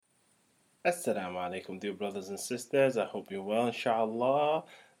Assalamu alaikum, dear brothers and sisters. I hope you're well, inshallah.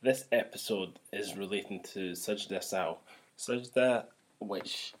 This episode is relating to Sajda Saw. Sajda,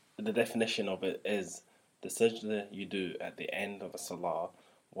 which the definition of it is the sajda you do at the end of a salah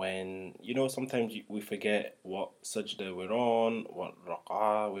when, sometimes we forget what sajda we're on, what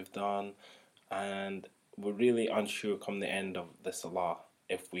raq'ah we've done, and we're really unsure come the end of the salah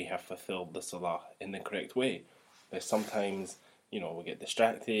if we have fulfilled the salah in the correct way. There's sometimes, we get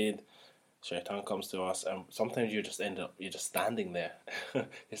distracted. Shaitan comes to us, and sometimes you're just standing there.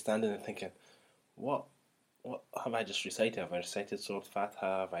 You're standing there thinking, what have I just recited? Have I recited Surah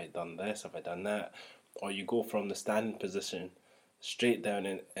Fatiha? Have I done this? Have I done that? Or you go from the standing position straight down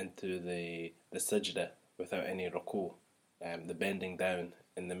into the sajda without any ruku, the bending down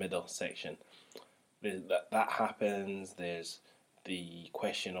in the middle section. That happens. There's the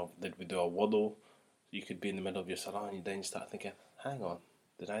question of, did we do a wudu? You could be in the middle of your salah and then you start thinking, hang on,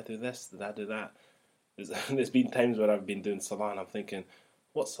 did I do this? Did I do that? There's been times where I've been doing salah and I'm thinking,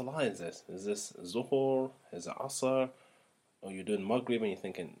 what salah is this? Is this Zuhur? Is it Asr? Or you're doing Maghrib and you're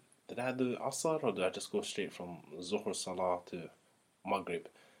thinking, did I do Asr or did I just go straight from Zuhur salah to Maghrib?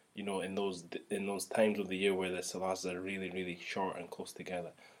 In those times of the year where the salahs are really, really short and close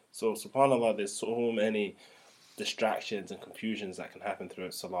together. So subhanAllah, there's so many distractions and confusions that can happen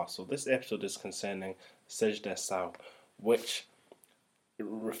throughout salah. So this episode is concerning Sajda Saw, which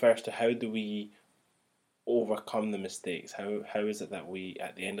refers to how do we overcome the mistakes. How is it that we,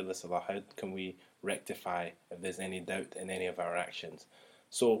 at the end of the salah, how can we rectify if there's any doubt in any of our actions?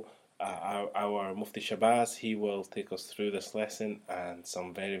 So our Mufti Shabazz, he will take us through this lesson and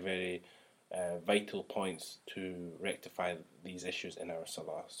some very, very vital points to rectify these issues in our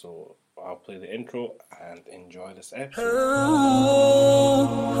salah. So I'll play the intro and enjoy this episode.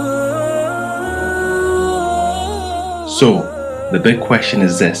 So the big question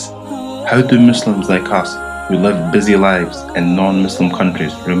is this: how do Muslims like us, who live busy lives in non-Muslim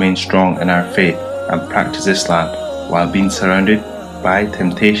countries, remain strong in our faith and practice Islam while being surrounded by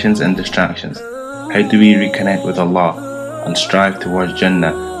temptations and distractions? How do we reconnect with Allah and strive towards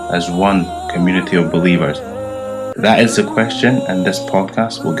Jannah as one community of believers? That is the question, and this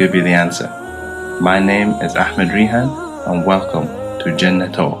podcast will give you the answer. My name is Ahmed Rihan, and welcome to Jannah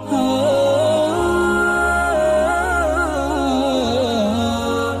Talk.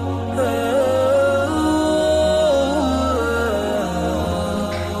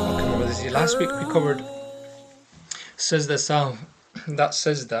 Last week we covered Sajda Saw, that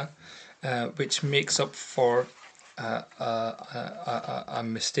Sajda which makes up for a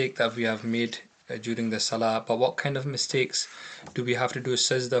mistake that we have made during the Salah. But what kind of mistakes do we have to do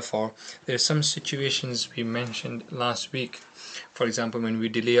Sajda for? There are some situations we mentioned last week. For example, when we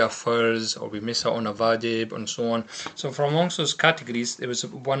delay a farz or we miss out on a wajib and so on. So from amongst those categories,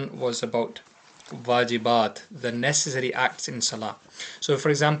 one was about wajibat, the necessary acts in salah. So for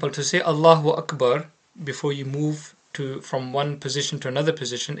example, to say Allahu Akbar before you move from one position to another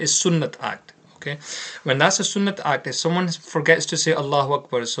position is sunnat act. Okay, when that's a sunnat act, if someone forgets to say Allahu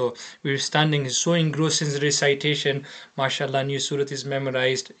Akbar, so we're standing, is so engrossed in the recitation, mashallah, new surah is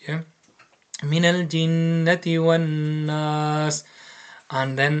memorized, yeah, minal jinnati wan nas,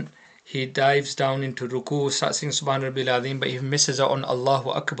 and then he dives down into ruku, starts saying Subhan Rabbil Azim, but he misses out on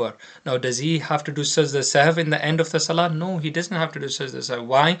Allahu Akbar. Now, does he have to do Sajda Sahv in the end of the Salah? No, he doesn't have to do Sajda Sahv.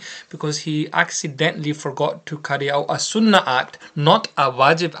 Why? Because he accidentally forgot to carry out a Sunnah act, not a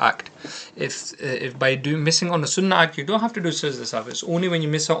Wajib act. If by missing on a Sunnah act, you don't have to do Sajda Sahv. It's only when you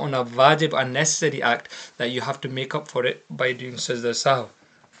miss out on a Wajib, a necessary act, that you have to make up for it by doing Sajda Sahv.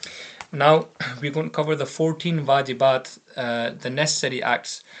 Now, we're going to cover the 14 Wajibat, the necessary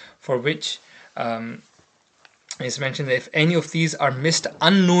acts, for which it's mentioned that if any of these are missed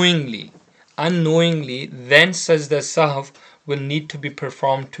unknowingly, then Sajda Sahv will need to be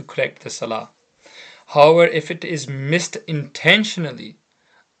performed to correct the Salah. However, if it is missed intentionally,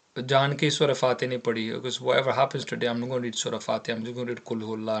 Jaan ke Surah Fatih nahi padhi, because whatever happens today, I'm not going to read Surah Fatih, I'm just going to read Kul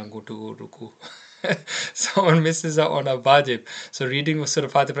Huwallah and go to Ruku. Someone misses out on a wajib. So reading Surah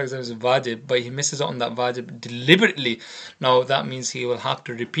Fatih, for example, is wajib, but he misses out on that wajib deliberately. Now that means he will have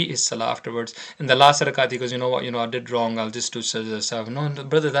to repeat his salah afterwards. In the last rakat, he goes, I did wrong, I'll just do Sajda Sahv. No,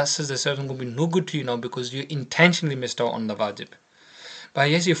 brother, that Sajda Sahv is going to be no good to you now because you intentionally missed out on the wajib.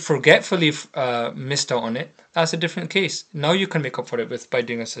 But yes, you forgetfully missed out on it. That's a different case. Now you can make up for it by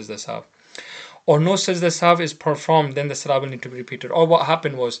doing a Sajda Sahv. Or no Sajda Sahv is performed, then the salah will need to be repeated. Or what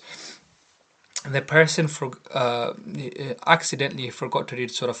happened was, the person accidentally forgot to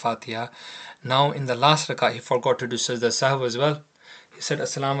read Surah Fatiha. Now in the last rakat, he forgot to do Sajda Sahv as well. He said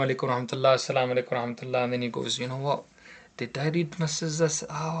Assalamu alaikum rahmatullah, Assalamu alaikum rahmatullah, and then he goes, you know what? Did I read my sajda?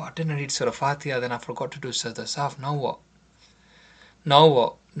 Oh, I didn't read Surah Fatiha, then I forgot to do sajda sahv. Now what? Now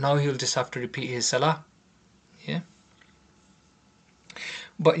what? Now he'll just have to repeat his salah. Yeah.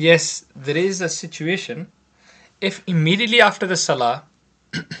 But yes, there is a situation. If immediately after the salah,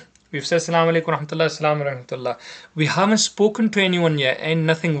 we've said Assalamu alaikum rahmatullah, Assalamu rahmatullah, we haven't spoken to anyone yet and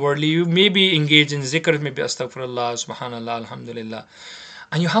nothing worldly, you may be engaged in zikr, maybe astaghfirullah, subhanallah, alhamdulillah,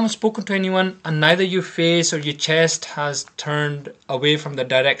 and you haven't spoken to anyone, and neither your face or your chest has turned away from the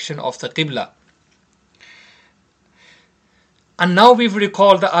direction of the qibla. And now we've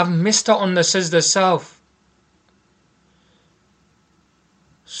recalled that I've missed out on the sajda sahv.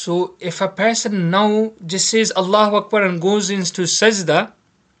 So if a person now just says Allahu Akbar and goes into sajda,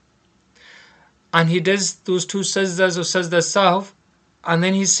 and he does those two sajdas or sajda sahv, and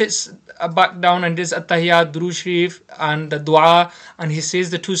then he sits back down and does at-tahiyyat, durood sharif and the dua, and he says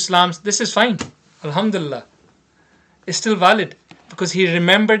the two salams, this is fine, alhamdulillah, it's still valid, because he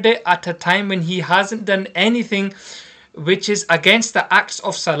remembered it at a time when he hasn't done anything which is against the acts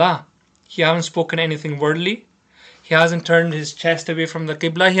of salah. He hasn't spoken anything worldly, he hasn't turned his chest away from the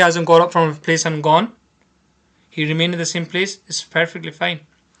qibla, he hasn't got up from a place and gone, he remained in the same place, it's perfectly fine.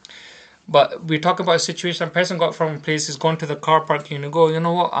 But we talk about a situation, a person got up from a place, he's gone to the car park, and you go, you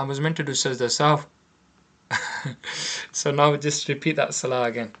know what, I was meant to do sajda sahv. So now we just repeat that salah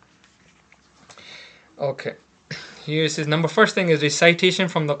again. Okay, here it says, first thing is recitation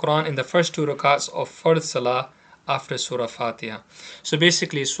from the Quran in the first two rakats of fard salah after Surah Fatiha. So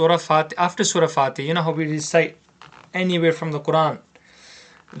basically, after Surah Fatiha, you know how we recite anywhere from the Quran,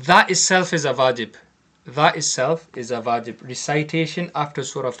 that itself is a wajib. That itself is a wajib. Recitation after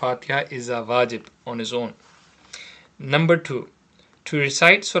Surah Fatiha is a wajib on its own. Number two, to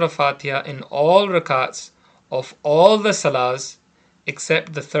recite Surah Fatiha in all rakats of all the salahs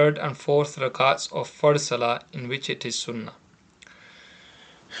except the third and fourth rakats of first salah in which it is sunnah.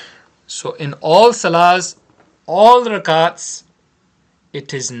 So in all salahs, all rakats,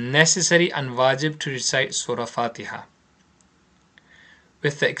 it is necessary and wajib to recite Surah Fatiha,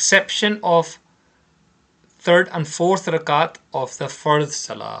 with the exception of third and fourth rakat of the fard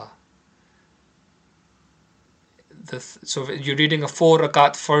salah. So you're reading a 4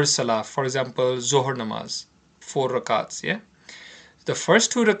 rakat fard salah, for example, Zohar namaz, 4 rakats, yeah? The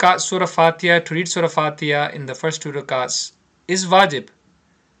first 2 rakats, Surah Fatiha, to read Surah Fatiha in the first 2 rakats is wajib,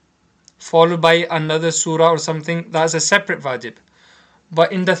 followed by another surah or something, that's a separate wajib.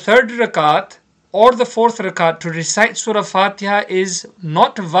 But in the third rakat or the fourth rakat, to recite Surah Fatiha is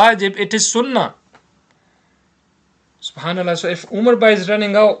not wajib, it is sunnah. Subhanallah. So if Umar Bhai is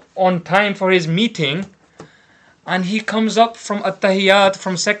running out on time for his meeting, and he comes up from at-tahiyyat,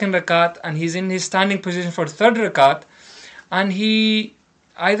 from second rakat, and he's in his standing position for third rakat, and he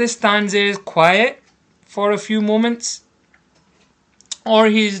either stands there quiet for a few moments, or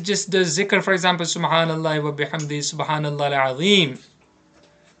he just does zikr, for example, Subhanallah wa bihamdi, Subhanallah al-azim,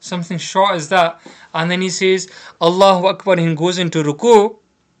 something short as that, and then he says Allahu Akbar and he goes into ruku,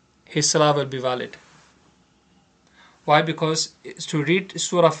 his salah will be valid. Why? Because to read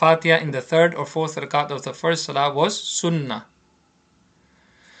Surah Fatiha in the third or fourth rakat of the first salah was sunnah.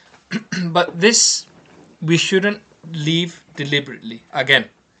 But this we shouldn't leave deliberately. Again,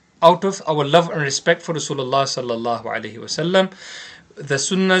 out of our love and respect for Rasulullah sallallahu alaihi wasallam, the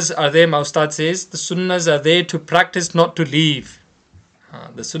sunnahs are there. My ustad says the sunnahs are there to practice, not to leave.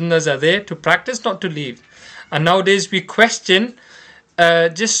 The sunnahs are there to practice, not to leave. And nowadays we question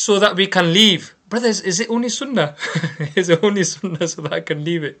just so that we can leave. Brothers, is it only sunnah? Is it only sunnah so that I can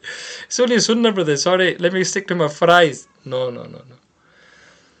leave it? It's only sunnah, brother. Sorry, let me stick to my faraid. No.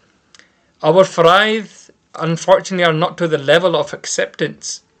 Our faraid, unfortunately, are not to the level of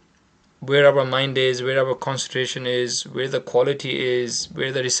acceptance, where our mind is, where our concentration is, where the quality is,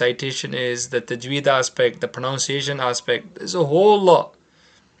 where the recitation is, the tajweed aspect, the pronunciation aspect. There's a whole lot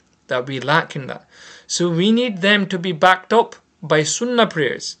that we lack in that. So we need them to be backed up by sunnah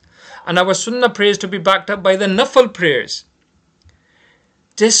prayers. And our sunnah prayers to be backed up by the nafal prayers.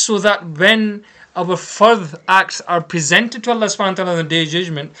 Just so that when our fard acts are presented to Allah subhanahu wa ta'ala on the day of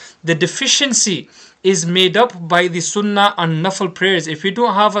judgment, the deficiency is made up by the sunnah and nafal prayers. If we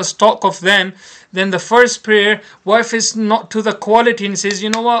don't have a stock of them, then the first prayer, what if it's not to the quality and says, you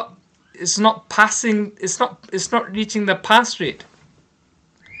know what, it's not passing, it's not reaching the pass rate.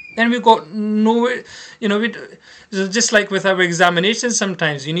 Then we got nowhere, just like with our examinations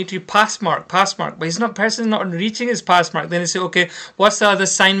sometimes, you need to pass mark, but person's not reaching his pass mark. Then you say, okay, what's the other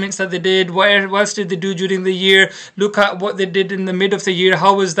assignments that they did? What else did they do during the year? Look at what they did in the mid of the year.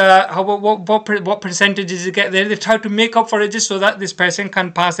 How was that? What percentage did you get there? They try to make up for it just so that this person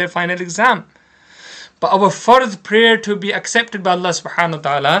can pass their final exam. But our fard prayer to be accepted by Allah subhanahu wa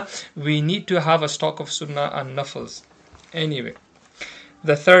ta'ala, we need to have a stock of sunnah and nafils. Anyway,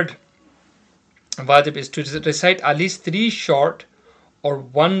 the third wajib is to recite at least 3 short or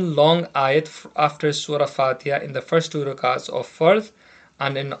 1 long ayat after Surah Fatiha in the first 2 rakats of fard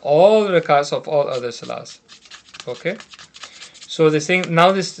and in all rakats of all other salahs. Okay? So they're saying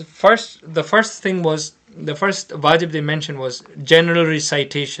now the first wajib they mentioned was general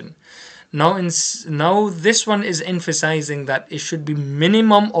recitation. Now this one is emphasizing that it should be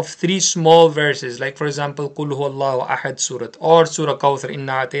minimum of 3 small verses, like for example Qul huwallahu ahad surat, or Surah Kawthar,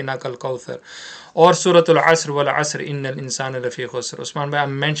 Inna a'tainaka al-Kawthar, or Surah al-Asr wal Asr innal insana lafi khusr. Usman bhai, I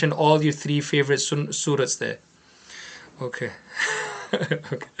mentioned all your 3 favorite surats there. Okay.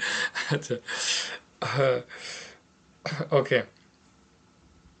 Okay. Okay.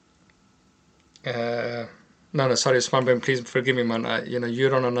 No, sorry, Usman bhai, please forgive me, man.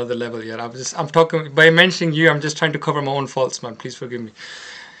 You're on another level here. I'm talking, by mentioning you, I'm just trying to cover my own faults, man. Please forgive me.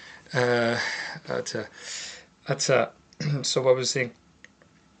 So what was I saying?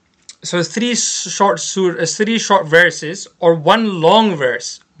 So 3 short verses or 1 long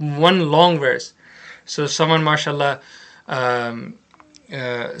verse. So someone, mashallah,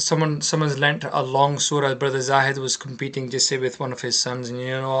 someone's learnt a long surah. Brother Zahid was competing, just say, with one of his sons, and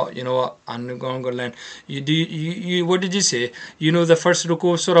you know what, I'm going to learn. What did you say? You know the first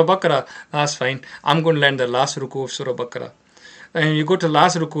ruku of Surah Baqarah? That's fine. I'm going to learn the last ruku of Surah Baqarah. And you go to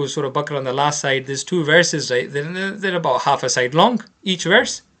last ruku of Surah Baqarah on the last side, there's 2 verses, right? They're about half a side long, each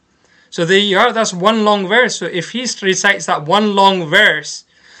verse. So there you are, that's 1 long verse. So if he recites that 1 long verse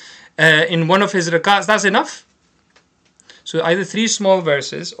in one of his rakats, that's enough. So either 3 small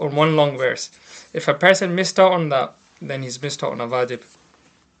verses or 1 long verse. If a person missed out on that, then he's missed out on a wajib.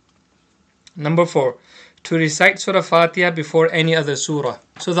 Number 4, to recite Surah Fatiha before any other surah.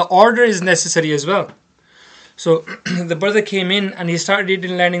 So the order is necessary as well. So the brother came in and he started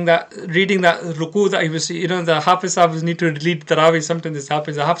reading that ruku that he was, the Hafiz Sahib need to lead Tarawih. Sometimes this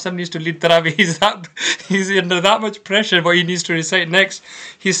happens. The Hafiz Sahib needs to lead Tarawih. He's under that much pressure, but he needs to recite next.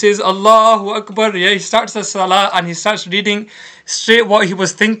 He says, Allahu Akbar. Yeah, he starts the salah and he starts reading straight what he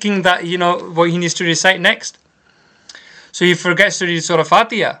was thinking that, what he needs to recite next. So he forgets to read Surah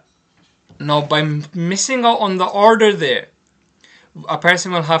Fatiha. Now, by missing out on the order there, a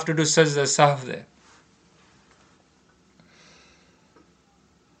person will have to do sajda sahv there.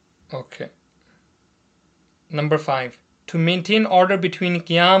 Okay. Number 5. To maintain order between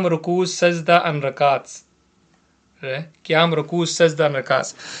Qiyam, Ruku, Sajda and Rakats. Qiyam, Ruku, Sajda and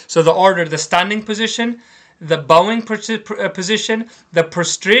Rakats. So the order, the standing position, the bowing position, the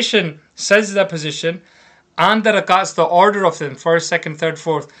prostration, Sajda position, and the Rakats, the order of them, 1st, 2nd, 3rd,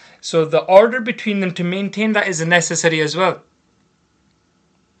 4th. So the order between them, to maintain that, is necessary as well.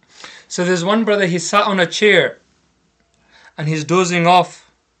 So there's one brother, he sat on a chair and he's dozing off.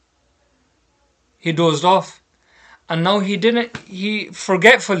 He dozed off, and now he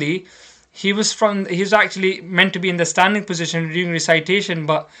forgetfully, he's actually meant to be in the standing position during recitation,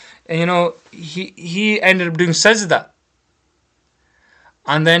 but he ended up doing sajda,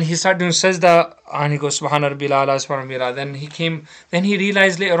 and then he started doing sajda and he goes Subhana Rabbil A'la, Subhana Rabbil A'la. Then he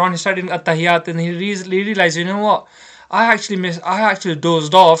realized later on, he started doing at-tahiyyat, and he realized, you know what, I actually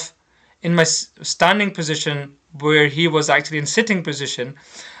dozed off in my standing position where he was actually in sitting position.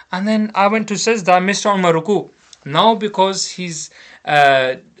 And then I went to sajda, I missed out on my ruku. Now because he does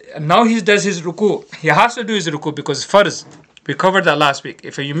his ruku. He has to do his ruku because farz. We covered that last week.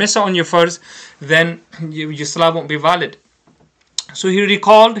 If you miss out on your farz, then your salah won't be valid. So he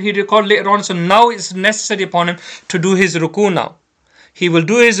recalled later on. So now it's necessary upon him to do his ruku now. He will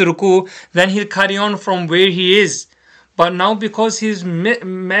do his ruku, then he'll carry on from where he is. But now because he's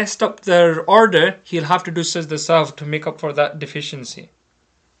messed up the order, he'll have to do sajda sahv to make up for that deficiency.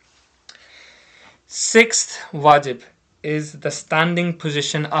 6th wajib is the standing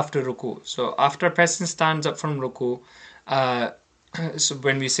position after ruku. So after a person stands up from ruku, so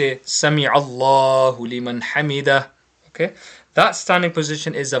when we say Sami Allahu liman hamida, okay, that standing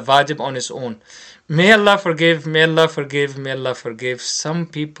position is a wajib on its own. May Allah forgive, may Allah forgive, may Allah forgive. Some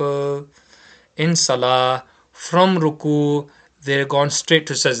people in salah, from ruku, they're gone straight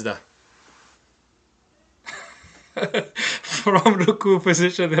to sajda. From ruku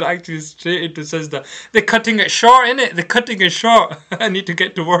position, they're actually straight into sajda. They're cutting it short, innit? They're cutting it short. I need to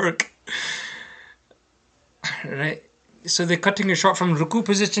get to work. Right? So they're cutting it short from ruku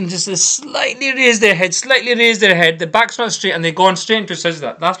position, just slightly raise their head, the back's not straight, and they're going straight into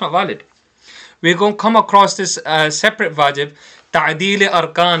sajda. That's not valid. We're going to come across this separate wajib, ta'deel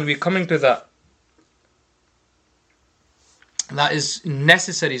arkan. We're coming to that. That is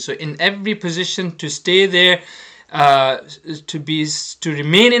necessary. So in every position, to stay there, to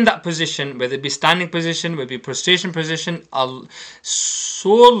remain in that position, whether it be standing position, whether it be prostration position,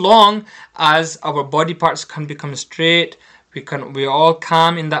 so long as our body parts can become straight, we all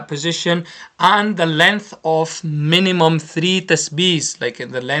calm in that position, and the length of minimum 3 tasbeehs, like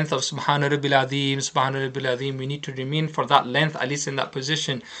in the length of Subhana Rabbil Azim, Subhana Rabbil Azim, we need to remain for that length, at least in that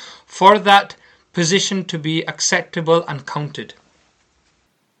position, for that position to be acceptable and counted.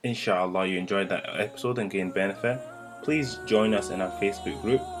 Inshallah, you enjoyed that episode and gained benefit. Please join us in our Facebook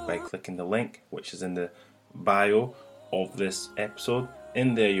group by clicking the link which is in the bio of this episode.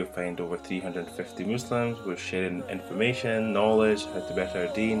 In there you'll find over 350 Muslims. We're sharing information, knowledge, how to better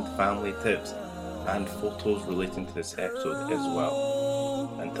our deen, family tips, and photos relating to this episode as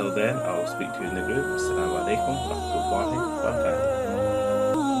well. Until then, I'll speak to you in the group. Assalamu alaikum wa rahmatullahi wa barakatuh.